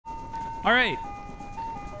All right.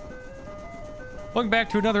 Welcome back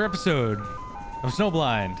to another episode of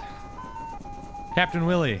Snowblind. Captain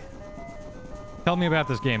Willie, tell me about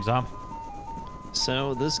this game, Zom.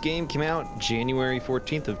 So this game came out January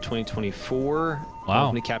 14th of 2024. Wow.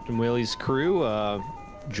 Welcome to Captain Willie's crew.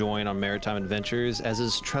 Join on maritime adventures as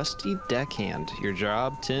his trusty deckhand. Your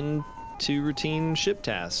job, tend to routine ship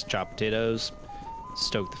tasks. Chop potatoes,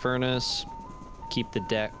 stoke the furnace, keep the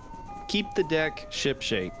deck ship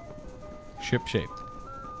shape. Ship shaped.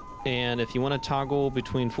 And if you want to toggle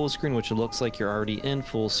between full screen, which it looks like you're already in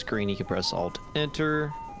full screen, you can press Alt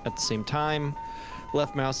Enter at the same time.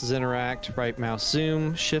 Left mouse is interact, right mouse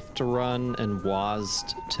zoom, shift to run, and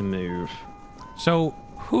WASD to move. So,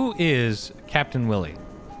 who is Captain Willie?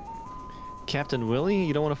 Captain Willie,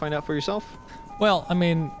 you don't want to find out for yourself? Well, I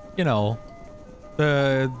mean, you know,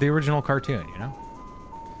 the original cartoon, you know?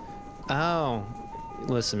 Oh,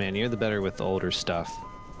 listen, man, you're the better with the older stuff.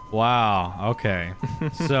 Wow, okay.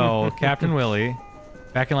 So, Captain Willie,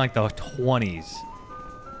 back in like the 20s,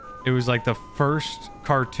 it was like the first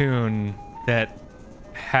cartoon that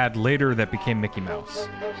had later that became Mickey Mouse.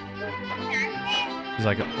 It was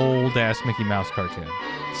like an old-ass Mickey Mouse cartoon.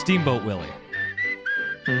 Steamboat Willie.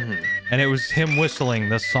 Mm-hmm. And it was him whistling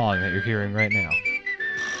this song that you're hearing right now.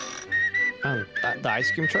 Oh, the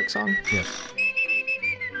ice cream truck song? Yes.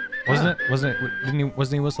 Wasn't it?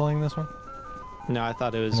 Wasn't he whistling this one? No, I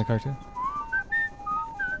thought it was in the cartoon.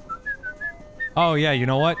 Oh yeah, you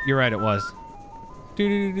know what? You're right. It was.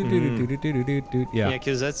 Yeah. Yeah,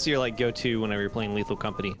 because that's your like go-to whenever you're playing Lethal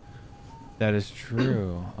Company. That is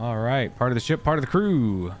true. All right, part of the ship, part of the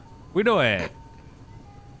crew. We do it.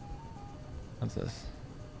 What's this?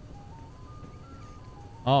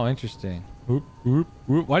 Oh, interesting. Whoop, whoop,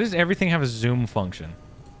 whoop. Why does everything have a zoom function?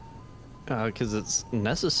 Because it's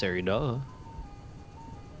necessary, duh.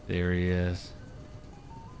 There he is.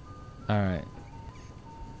 All right.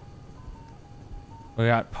 We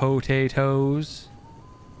got potatoes.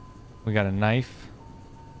 We got a knife.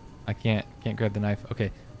 I can't grab the knife.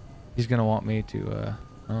 Okay. He's gonna want me to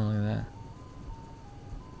oh, look at that.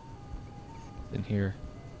 It's in here.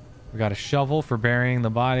 We got a shovel for burying the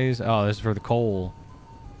bodies. Oh, this is for the coal.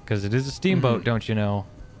 Because it is a steamboat, don't you know?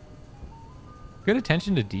 Good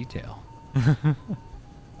attention to detail.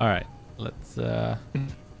 Alright. Let's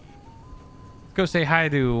go say hi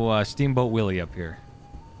to Steamboat Willie up here.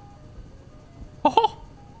 Oh!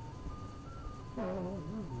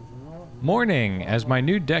 Morning. As my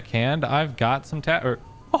new deckhand, I've got some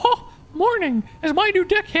morning. As my new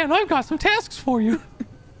deckhand, I've got some tasks for you.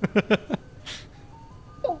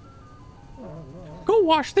 Go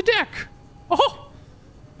wash the deck. Oh!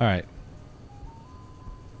 All right.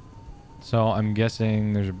 So I'm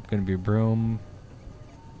guessing there's going to be a broom.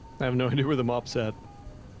 I have no idea where the mop's at.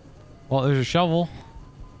 Well, there's a shovel.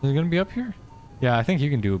 Is it going to be up here? Yeah, I think you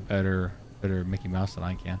can do a better Mickey Mouse than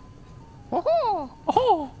I can. Oh!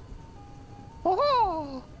 Oh!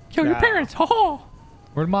 Oh! Kill your parents! Oh!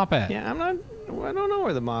 Where'd the mop at? Yeah, I don't know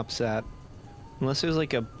where the mop's at. Unless there's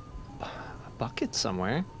like a bucket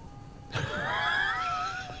somewhere.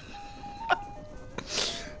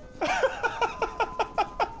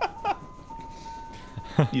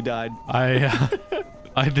 You died.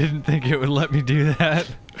 I didn't think it would let me do that.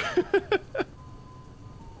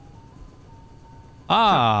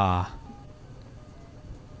 Ah.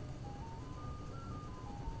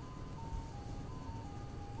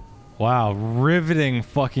 Wow, riveting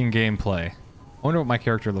fucking gameplay. I wonder what my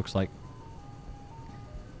character looks like.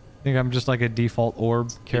 I think I'm just like a default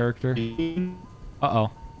orb character.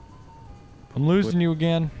 Uh-oh. I'm losing you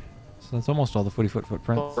again. So that's almost all the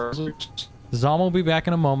footprints. Zom will be back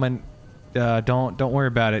in a moment. Don't worry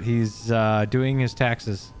about it. He's doing his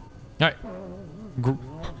taxes. All right.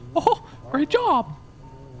 Oh, great job.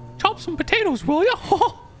 Chop some potatoes, will ya?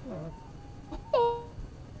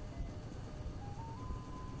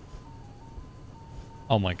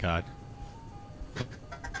 Oh my god.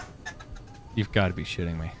 You've got to be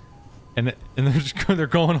shitting me. And they're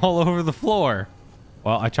going all over the floor.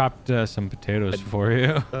 Well, I chopped some potatoes for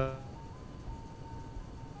you.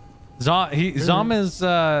 Zom is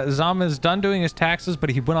done doing his taxes, but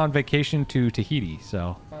he went on vacation to Tahiti.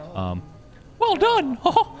 So, well done.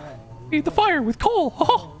 Feed the fire with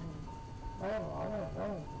coal.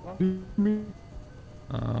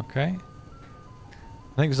 Okay.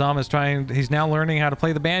 I think Zom is he's now learning how to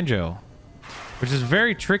play the banjo, which is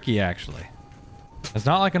very tricky, actually. It's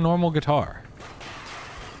not like a normal guitar.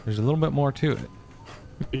 There's a little bit more to it.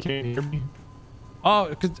 You can't hear me? Oh,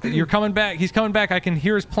 because you're coming back. He's coming back. I can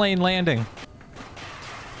hear his plane landing.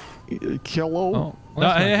 Hello?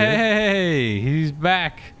 Oh, hey, he's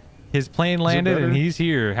back. His plane landed and he's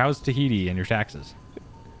here. How's Tahiti and your taxes?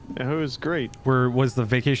 It was great. Was the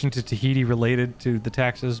vacation to Tahiti related to the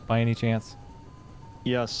taxes by any chance?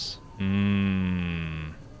 Yes. Mm-hmm.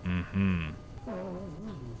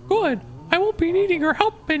 Good. I won't be needing your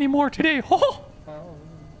help anymore today. Oh.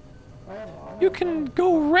 You can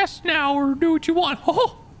go rest now or do what you want.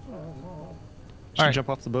 Oh. Should jump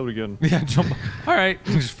off the boat again. Yeah, jump. All right.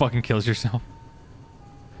 You just fucking kills yourself.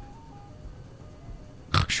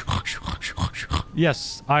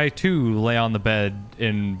 Yes, I too lay on the bed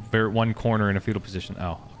in one corner in a fetal position.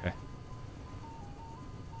 Oh, okay.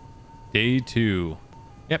 Day 2.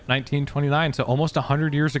 Yep, 1929. So almost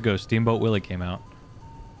 100 years ago, Steamboat Willie came out.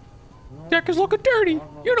 Deck is looking dirty.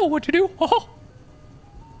 You know what to do. Oh.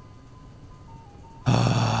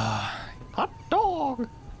 Hot dog.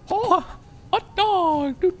 Oh. Hot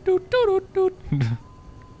dog. Doot, doot, doot, doot, doot.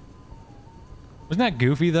 Wasn't that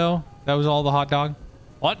Goofy though? That was all the hot dog.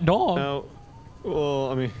 Hot dog. No.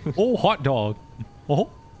 Well, I mean. Oh, hot dog. Oh.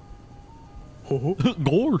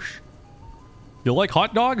 Gorsh. You like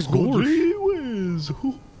hot dogs? Gorsh.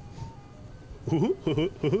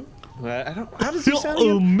 I don't. How does he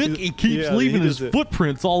sound? Mickey keeps leaving his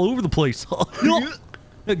footprints all over the place.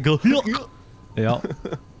 Yeah.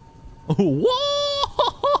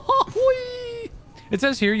 It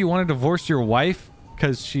says here you want to divorce your wife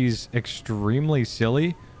because she's extremely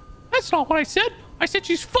silly. That's not what I said. I said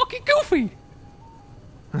she's fucking goofy.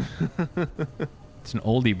 It's an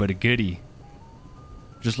oldie but a goodie.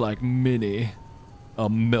 Just like Minnie. A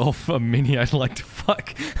MILF, a Minnie I'd like to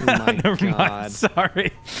fuck. Oh my Never mind, God.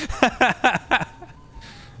 sorry.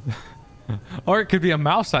 Or it could be a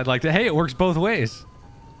mouse I'd like to. Hey, it works both ways.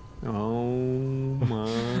 Oh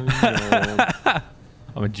my God.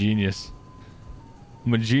 I'm a genius.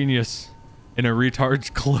 I'm a genius in a retard's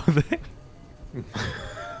clothing.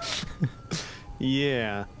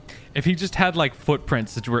 Yeah. If he just had like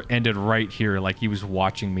footprints that were ended right here, like he was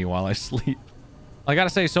watching me while I sleep. I gotta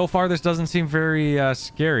say, so far this doesn't seem very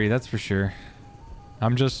scary, that's for sure.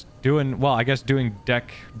 I'm just doing, well, I guess doing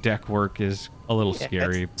deck work is a little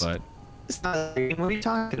scary, but... It's not, what are you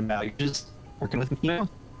talking about? You're just working with Mickey Mouse.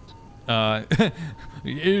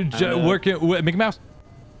 Working with Mickey Mouse.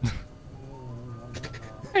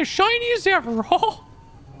 As shiny as ever, oh.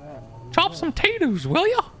 Chop some taters, will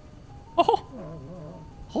ya? Oh.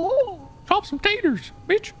 Oh. Chop some taters,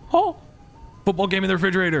 bitch. Oh. Football game in the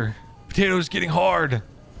refrigerator. Potatoes getting hard.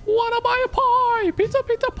 Wanna buy a pie? Pizza,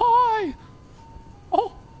 pizza pie.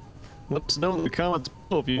 Oh. Let us know in the comments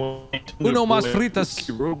below if you want. Uno más fritas.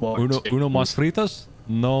 Uno más fritas?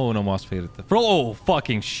 No, uno más fritas. Oh,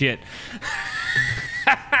 fucking shit.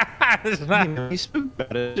 You spooked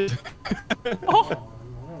about it. Oh.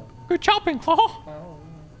 Good chopping. Oh.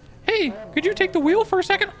 Hey, could you take the wheel for a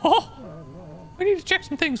second? Oh. I need to check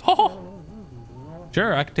some things. Oh.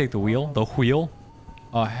 Sure, I can take the wheel. The wheel.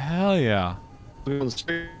 Oh, hell yeah.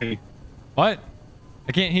 What?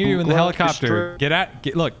 I can't hear you in the helicopter.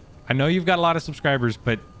 Look, I know you've got a lot of subscribers,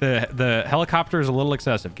 but the helicopter is a little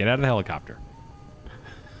excessive. Get out of the helicopter.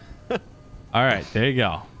 All right, there you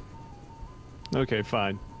go. Okay,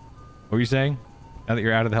 fine. What were you saying? Now that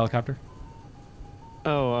you're out of the helicopter?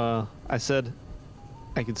 Oh, I said,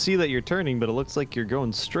 I can see that you're turning, but it looks like you're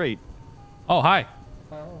going straight. Oh, hi.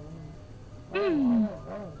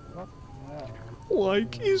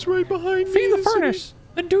 Like he's right behind me. Feed the furnace.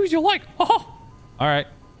 Then do as you like. Oh. All right.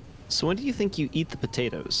 So when do you think you eat the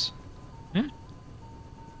potatoes?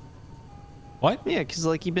 What? Yeah, because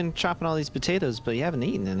like you've been chopping all these potatoes, but you haven't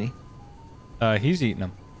eaten any. He's eating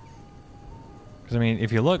them. Because I mean,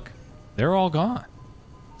 if you look, they're all gone.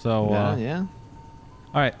 So yeah.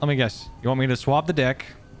 All right, let me guess. You want me to swab the deck?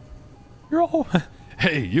 You're all...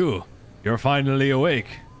 Hey, you. You're finally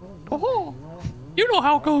awake. Oh. You know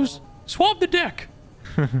how it goes. Swab the deck.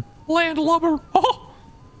 Landlubber. Oh.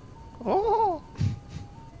 Oh.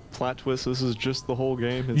 Plot twist, this is just the whole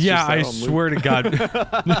game. It's yeah, I swear to God.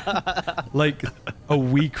 Like a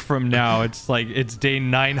week from now, it's like, it's day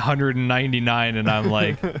 999 and I'm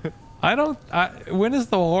like, when is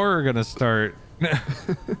the horror going to start?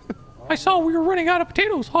 I saw we were running out of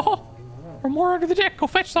potatoes. Oh. Or more under the deck. Go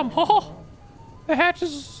fetch some. Oh. The hatch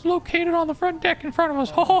is located on the front deck in front of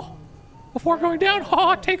us. Oh. Before going down,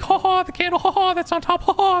 take the candle that's on top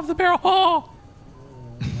of the barrel.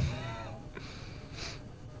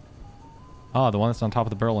 The one that's on top of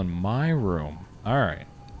the barrel in my room. All right.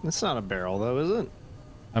 It's not a barrel though, is it?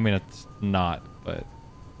 I mean, it's not, but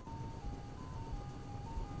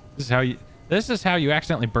this is how you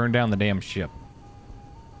accidentally burn down the damn ship.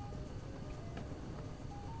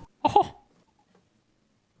 Oh. All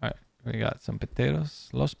right, we got some potatoes.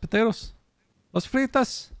 Los potatoes. Los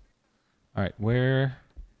fritas. All right, where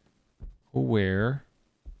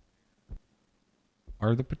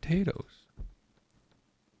are the potatoes?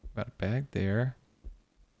 Got a bag there.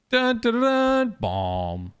 Dun dun dun, dun.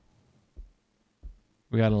 Bomb.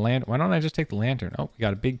 We got a lantern. Why don't I just take the lantern? Oh, we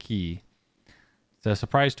got a big key. It's a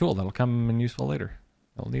surprise tool that'll come in useful later.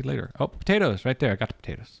 I'll need later. Oh, potatoes right there. I got the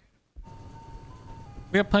potatoes.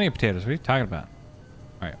 We got plenty of potatoes. What are you talking about?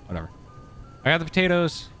 All right, whatever. I got the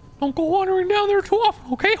potatoes. Don't go wandering down there too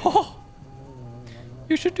often, okay? Oh.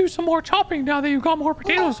 You should do some more chopping now that you got more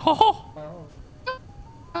potatoes. Oh.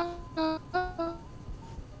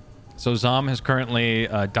 So Zom is currently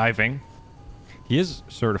diving. He is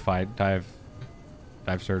certified, dive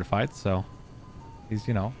certified, so he's,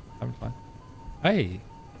 you know, having fun. Hey.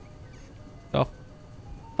 The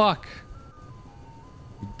fuck?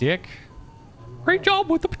 You dick. Great job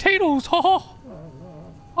with the potatoes, haha.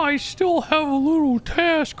 I still have a little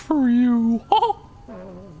task for you. Haha.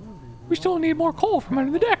 We still need more coal from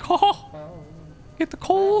under the deck, haha. Get the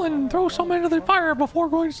coal and throw some into the fire before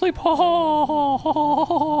going to sleep.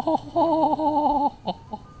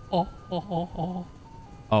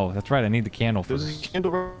 Oh, that's right. I need the candle first. There's a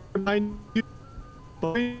candle behind you.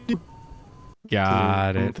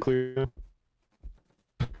 Got it.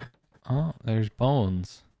 Oh, there's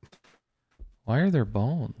bones. Why are there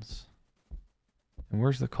bones? And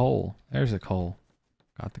where's the coal? There's the coal.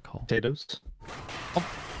 Got the coal. Potatoes. Oh,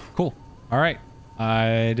 cool. All right.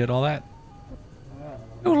 I did all that.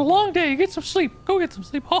 It was a long day. Get some sleep. Go get some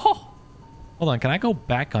sleep. Oh. Hold on. Can I go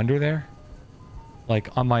back under there?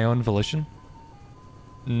 Like on my own volition?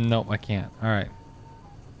 Nope, I can't. All right.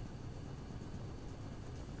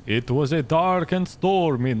 It was a dark and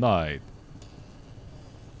stormy night.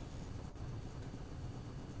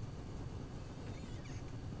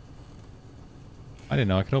 I didn't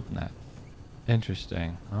know I could open that.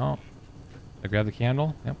 Interesting. Oh. I grab the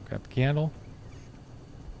candle. Yep, grab the candle.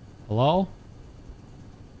 Hello?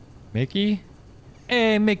 Mickey?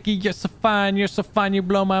 Hey, Mickey, you're so fine. You're so fine. You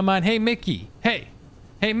blow my mind. Hey, Mickey. Hey.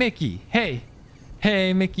 Hey, Mickey. Hey.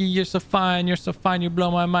 Hey, Mickey, you're so fine. You're so fine. You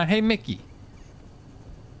blow my mind. Hey, Mickey.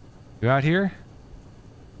 You out here?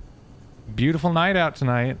 Beautiful night out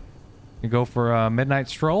tonight. You go for a midnight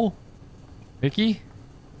stroll? Mickey?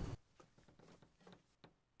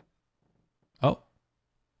 Oh.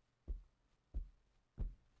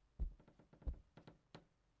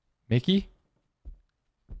 Mickey?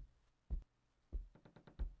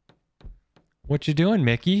 What you doing,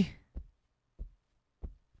 Mickey?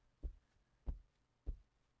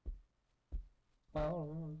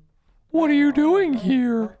 What are you doing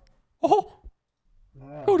here? Oh!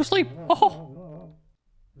 Go to sleep. Oh!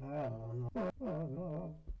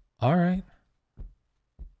 All right.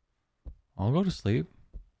 I'll go to sleep.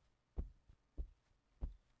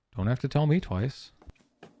 Don't have to tell me twice.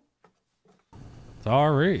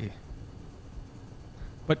 Sorry.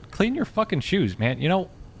 But clean your fucking shoes, man. You know,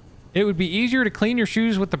 it would be easier to clean your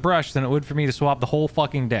shoes with the brush than it would for me to swap the whole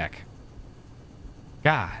fucking deck.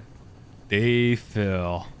 God. They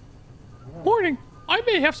fell. Morning. I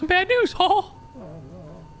may have some bad news, ha.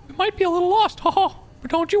 We might be a little lost, ha. But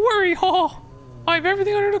don't you worry, ha. I have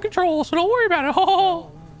everything under control, so don't worry about it, ha.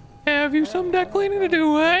 Have you some deck cleaning to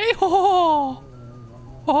do, eh? Ha.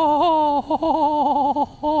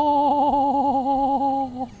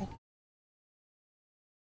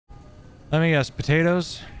 Let me guess,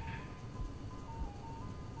 potatoes?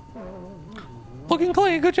 Looking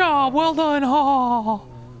clean, good job, well done, ha.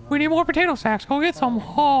 We need more potato sacks, go get some,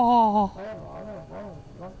 ha.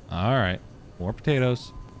 Alright, more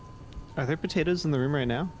potatoes. Are there potatoes in the room right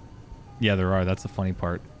now? Yeah, there are, that's the funny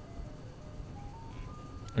part.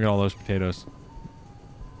 Look at all those potatoes.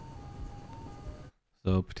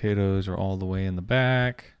 So potatoes are all the way in the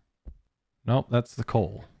back. Nope, that's the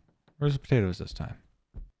coal. Where's the potatoes this time?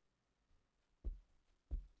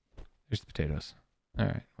 Here's the potatoes. All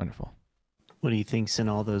right, wonderful. What do you think's in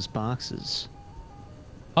all those boxes?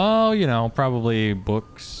 Oh, you know, probably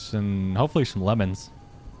books and hopefully some lemons.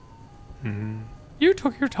 Mm-hmm. You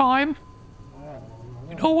took your time.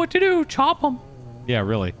 You know what to do. Chop them. Yeah,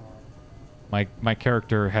 really. My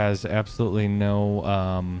character has absolutely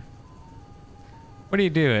no what do you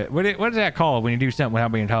do? What is that called when you do something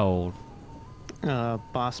without being told?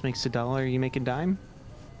 Boss makes $1, you make a dime.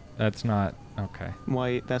 That's not okay.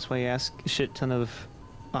 Why? That's why you ask a shit ton of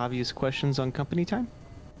obvious questions on company time.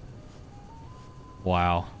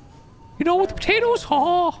 Wow. You know, with the potatoes,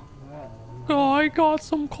 huh? I got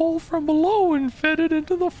some coal from below and fed it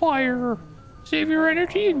into the fire. Save your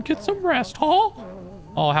energy and get some rest, huh?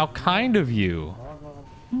 Oh, how kind of you.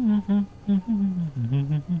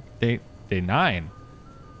 Day 9.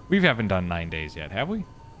 We haven't done 9 days yet, have we?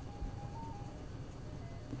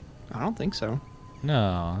 I don't think so.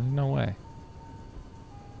 No, no way.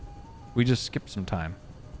 We just skipped some time.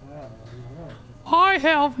 I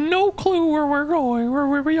have no clue where we're going,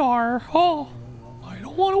 where we are. Oh, I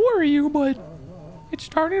don't want to worry you, but it's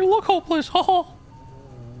starting to look hopeless. Oh,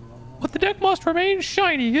 but the deck must remain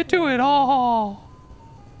shiny. Get to it. Oh,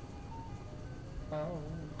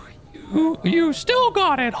 you still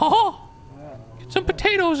got it. Oh, get some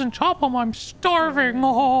potatoes and chop them. I'm starving.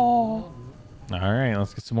 Oh. All right,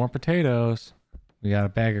 let's get some more potatoes. We got a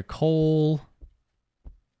bag of coal.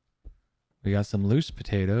 We got some loose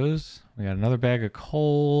potatoes. We got another bag of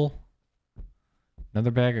coal. Another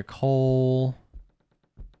bag of coal.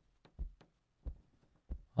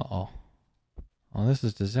 Uh-oh. Oh, this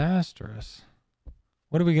is disastrous.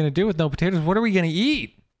 What are we going to do with no potatoes? What are we going to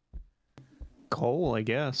eat? Coal, I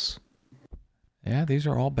guess. Yeah, these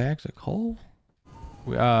are all bags of coal.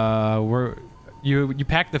 You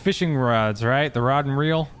pack the fishing rods, right? The rod and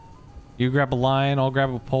reel. You grab a line, I'll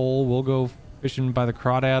grab a pole. We'll go fishing by the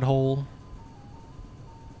crawdad hole.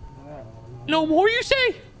 No more, you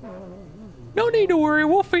say? No need to worry.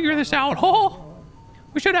 We'll figure this out. Oh,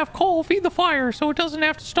 we should have coal feed the fire so it doesn't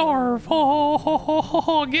have to starve.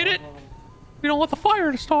 Oh, get it? We don't want the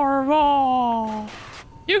fire to starve. Oh,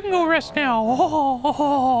 you can go rest now.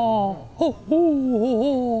 Oh.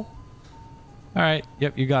 All right.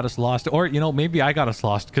 Yep, you got us lost. Or, you know, maybe I got us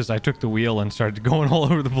lost because I took the wheel and started going all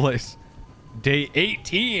over the place. Day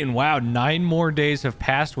 18. Wow, 9 more days have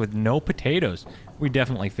passed with no potatoes. We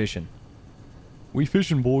definitely fishing. We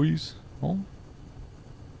fishing, boys. Oh.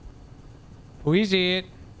 Who is it?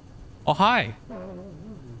 Oh, hi.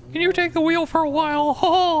 Can you take the wheel for a while?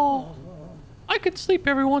 Oh, I could sleep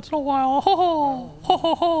every once in a while.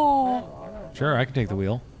 Oh. Sure, I can take the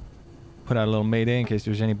wheel. Put out a little mayday in case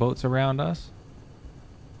there's any boats around us.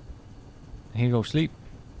 Here you go, sleep.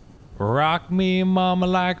 Rock me, mama,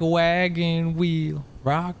 like a wagon wheel.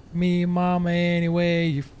 Rock me, mama, any way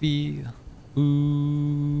you feel.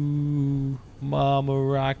 Ooh, mama,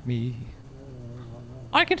 rock me.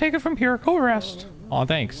 I can take it from here. Go rest. Oh,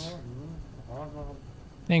 thanks.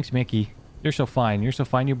 Thanks, Mickey. You're so fine. You're so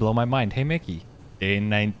fine, you blow my mind. Hey, Mickey. Day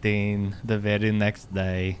 19, the very next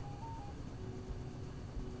day.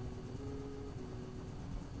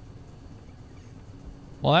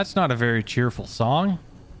 Well, that's not a very cheerful song.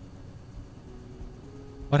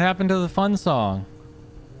 What happened to the fun song?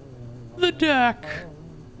 The deck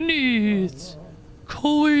needs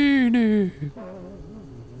cleaning.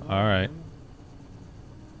 All right.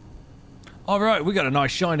 All right, we got a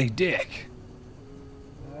nice shiny deck.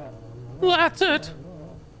 That's it,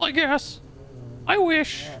 I guess. I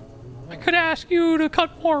wish I could ask you to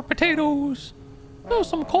cut more potatoes, throw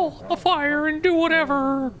some coal on the fire, and do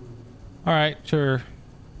whatever. All right, sure.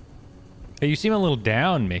 Hey, you seem a little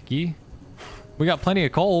down, Mickey. We got plenty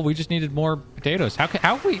of coal. We just needed more potatoes. How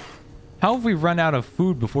have we run out of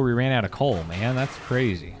food before we ran out of coal, man? That's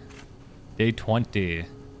crazy. Day 20.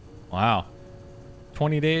 Wow.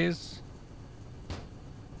 20 days?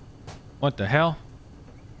 What the hell?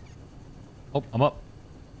 Oh, I'm up.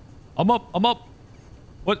 I'm up.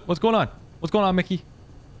 What's going on? What's going on, Mickey?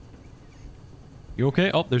 You okay?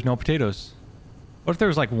 Oh, there's no potatoes. What if there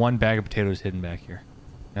was like one bag of potatoes hidden back here?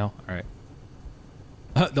 No? All right.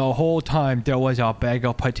 The whole time there was a bag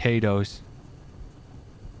of potatoes.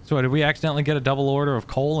 So did we accidentally get a double order of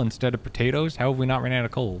coal instead of potatoes? How have we not ran out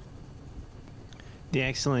of coal? They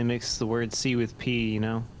accidentally mixed the word C with P, you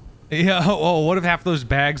know? Yeah, oh, what if half those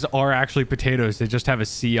bags are actually potatoes? They just have a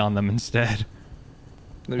C on them instead.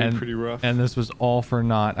 That'd be pretty rough. And this was all for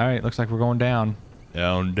naught. All right, looks like we're going down.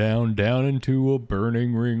 Down, down, down into a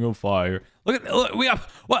burning ring of fire. Look, we have,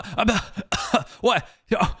 what,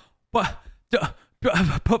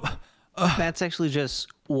 That's actually just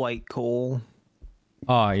white coal.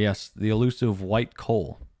 Ah, yes, the elusive white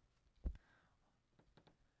coal.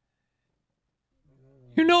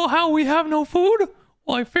 You know how we have no food?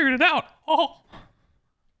 Well, I figured it out. Oh.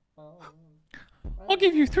 I'll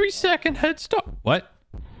give you 3-second head start. What?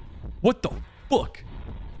 What the fuck?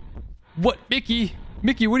 What, Mickey?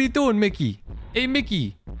 Mickey, what are you doing, Mickey? Hey,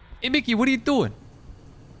 Mickey. Hey, Mickey, what are you doing?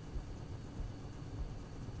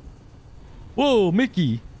 Whoa,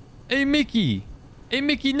 Mickey. Hey, Mickey. Hey,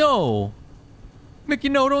 Mickey, no. Mickey,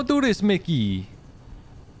 no, don't do this, Mickey.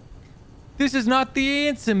 This is not the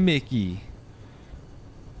answer, Mickey.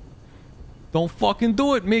 Don't fucking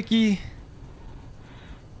do it, Mickey.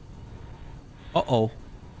 Uh-oh.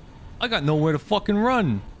 I got nowhere to fucking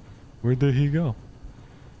run. Where did he go?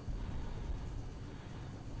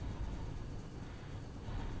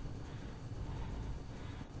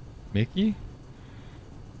 Mickey?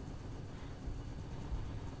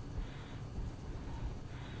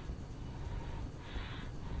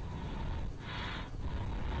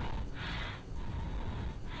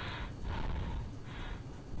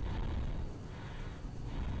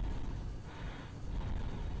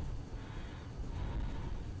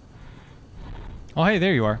 Oh, hey,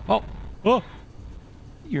 there you are. Oh. Oh.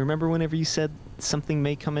 You remember whenever you said something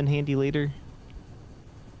may come in handy later?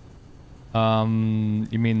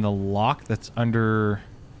 You mean the lock that's under...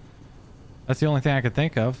 That's the only thing I could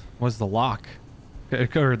think of, was the lock.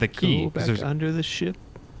 Or the key. Go back under the ship.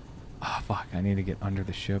 Oh, fuck. I need to get under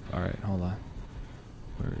the ship. All right, hold on.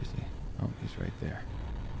 Where is he? Oh, he's right there.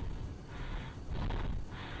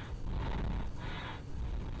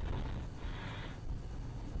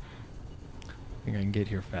 I think I can get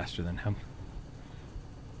here faster than him.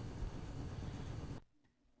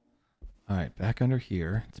 All right, back under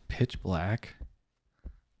here. It's pitch black.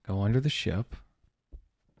 Go under the ship.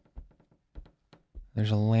 There's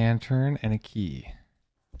a lantern and a key.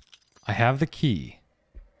 I have the key.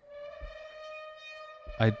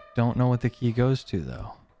 I don't know what the key goes to,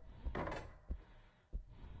 though.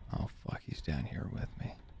 Oh, fuck. He's down here with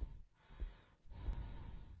me.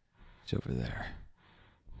 He's over there.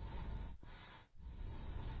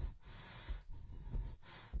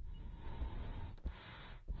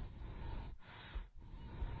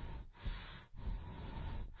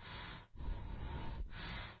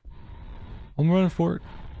 I'm running for it.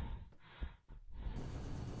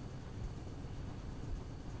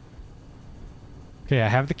 Okay, I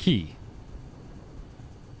have the key.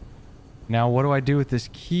 Now, what do I do with this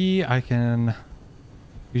key? I can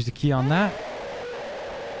use the key on that.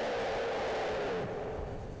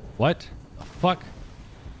 What the fuck?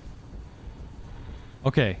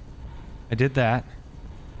 Okay, I did that.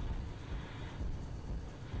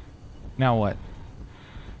 Now what?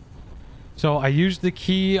 So I used the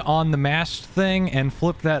key on the mast thing and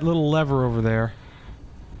flipped that little lever over there.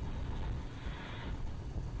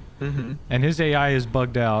 Mm-hmm. And his AI is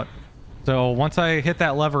bugged out. So once I hit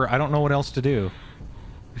that lever, I don't know what else to do.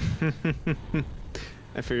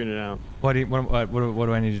 I figured it out. What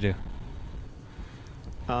do I need to do?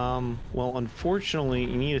 Well, unfortunately,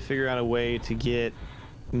 you need to figure out a way to get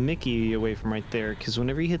Mickey away from right there, because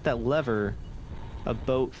whenever you hit that lever, a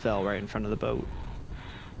boat fell right in front of the boat.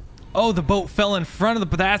 Oh, the boat fell in front of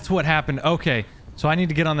the... That's what happened. Okay, so I need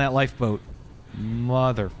to get on that lifeboat.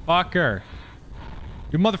 Motherfucker.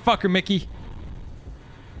 You motherfucker, Mickey.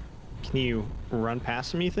 Can you run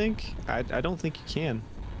past him, you think? I don't think you can.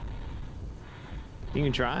 You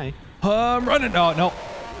can try. I'm running. Oh, no.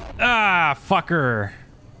 Ah, fucker.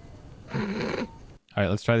 All right,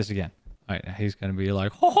 let's try this again. All right, he's going to be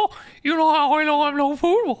like, Oh, you know how I don't have no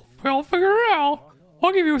food? Well, I'll figure it out.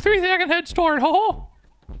 I'll give you a 3-second head start. Oh.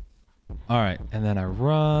 all right, and then I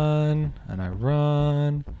run, and I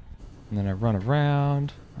run, and then I run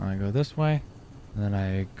around, and I go this way, and then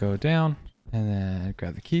I go down, and then I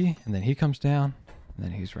grab the key, and then he comes down, and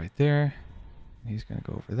then he's right there, and he's gonna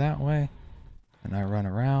go over that way, and I run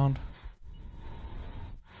around.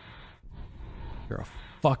 You're a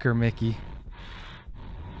fucker, Mickey.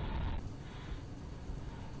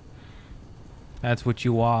 That's what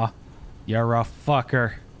you are. You're a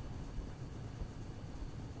fucker.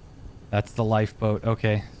 That's the lifeboat.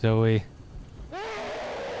 Okay, Zoe.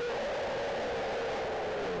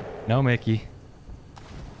 No, Mickey.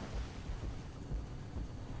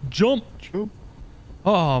 Jump! Jump.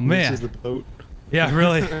 Oh, man. This is the boat. Yeah,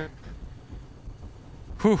 really.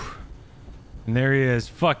 Whew. And there he is.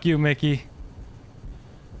 Fuck you, Mickey.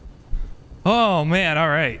 Oh, man. All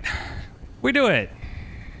right. We do it.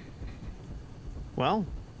 Well.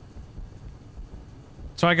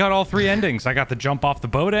 So I got all 3 endings. I got the jump off the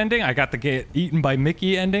boat ending. I got the get eaten by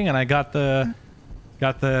Mickey ending, and I got the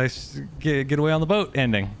get away on the boat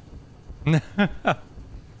ending. Thank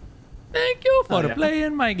you for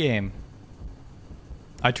playing my game.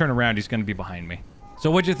 I turn around, he's going to be behind me.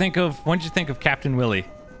 So what'd you think of Captain Willie?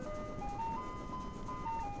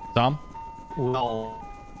 Tom? Well,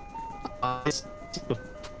 I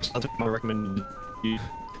recommend you.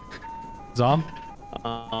 Zom?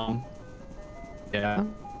 Yeah.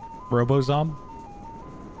 Robozom?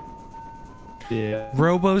 Yeah.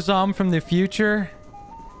 Robozom from the future?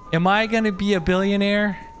 Am I going to be a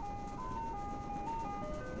billionaire?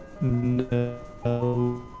 No.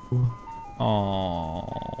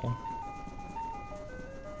 Oh.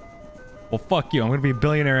 Well, fuck you. I'm going to be a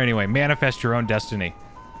billionaire anyway. Manifest your own destiny.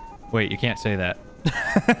 Wait, you can't say that.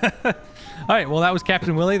 All right, well, that was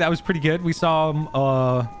Captain Willie. That was pretty good. We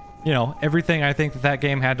saw, you know, everything I think that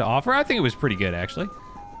game had to offer. I think it was pretty good, actually.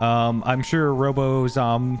 I'm sure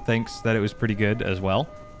RoboZom thinks that it was pretty good as well.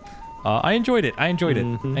 I enjoyed it. I enjoyed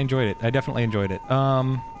it. I definitely enjoyed it.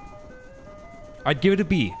 I'd give it a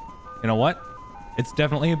B. You know what? It's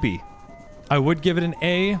definitely a B. I would give it an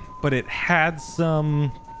A, but it had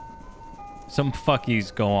some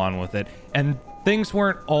fuckies go on with it. And things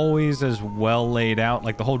weren't always as well laid out.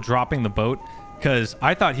 Like the whole dropping the boat because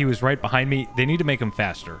I thought he was right behind me. They need to make him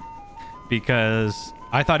faster, because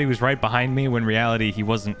I thought he was right behind me when in reality he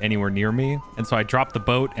wasn't anywhere near me. And so I dropped the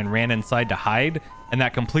boat and ran inside to hide, and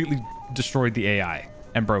that completely destroyed the AI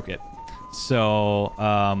and broke it. So,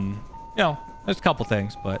 you know, there's a couple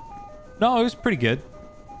things, but no, it was pretty good.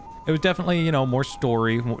 It was definitely, you know, more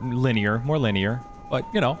story, more linear, but,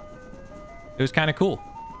 you know, it was kind of cool.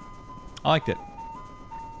 I liked it.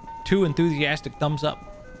 2 enthusiastic thumbs up.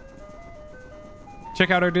 Check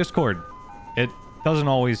out our Discord. It doesn't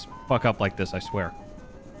always fuck up like this, I swear.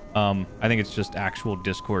 I think it's just actual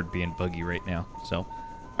Discord being buggy right now. So, all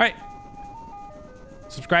right.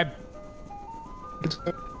 Subscribe.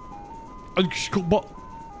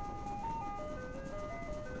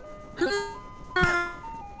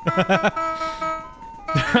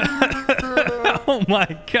 Oh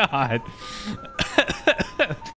my god.